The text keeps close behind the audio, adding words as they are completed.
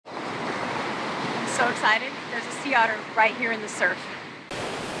so excited. There's a sea otter right here in the surf.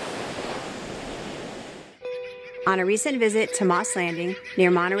 On a recent visit to Moss Landing near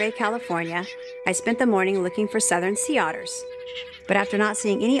Monterey, California, I spent the morning looking for Southern Sea Otters. But after not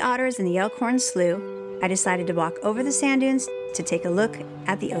seeing any otters in the Elkhorn Slough, I decided to walk over the sand dunes to take a look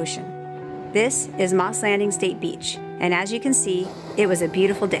at the ocean. This is Moss Landing State Beach, and as you can see, it was a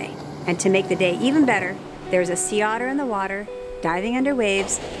beautiful day. And to make the day even better, there's a sea otter in the water, diving under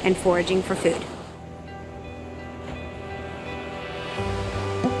waves and foraging for food.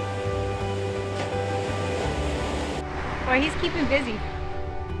 Boy, he's keeping busy.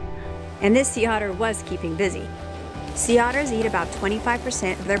 And this sea otter was keeping busy. Sea otters eat about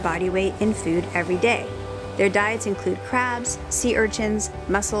 25% of their body weight in food every day. Their diets include crabs, sea urchins,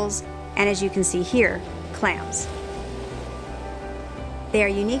 mussels, and as you can see here, clams. They are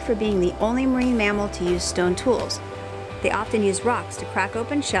unique for being the only marine mammal to use stone tools. They often use rocks to crack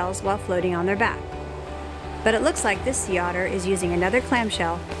open shells while floating on their back. But it looks like this sea otter is using another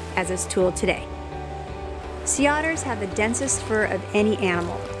clamshell as its tool today. Sea otters have the densest fur of any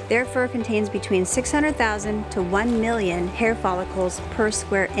animal. Their fur contains between 600,000 to 1 million hair follicles per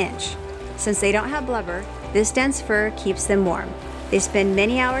square inch. Since they don't have blubber, this dense fur keeps them warm. They spend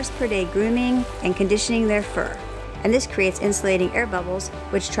many hours per day grooming and conditioning their fur, and this creates insulating air bubbles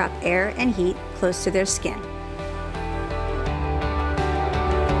which trap air and heat close to their skin.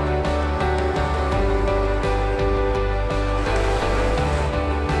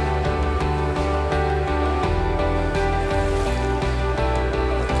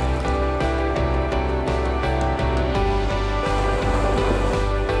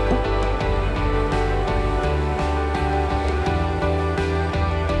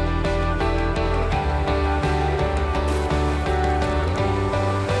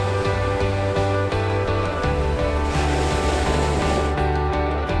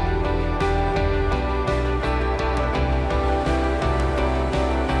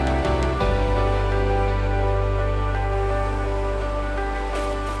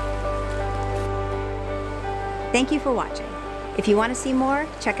 Thank you for watching. If you want to see more,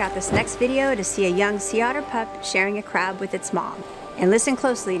 check out this next video to see a young sea otter pup sharing a crab with its mom. And listen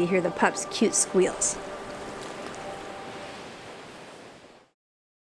closely to hear the pup's cute squeals.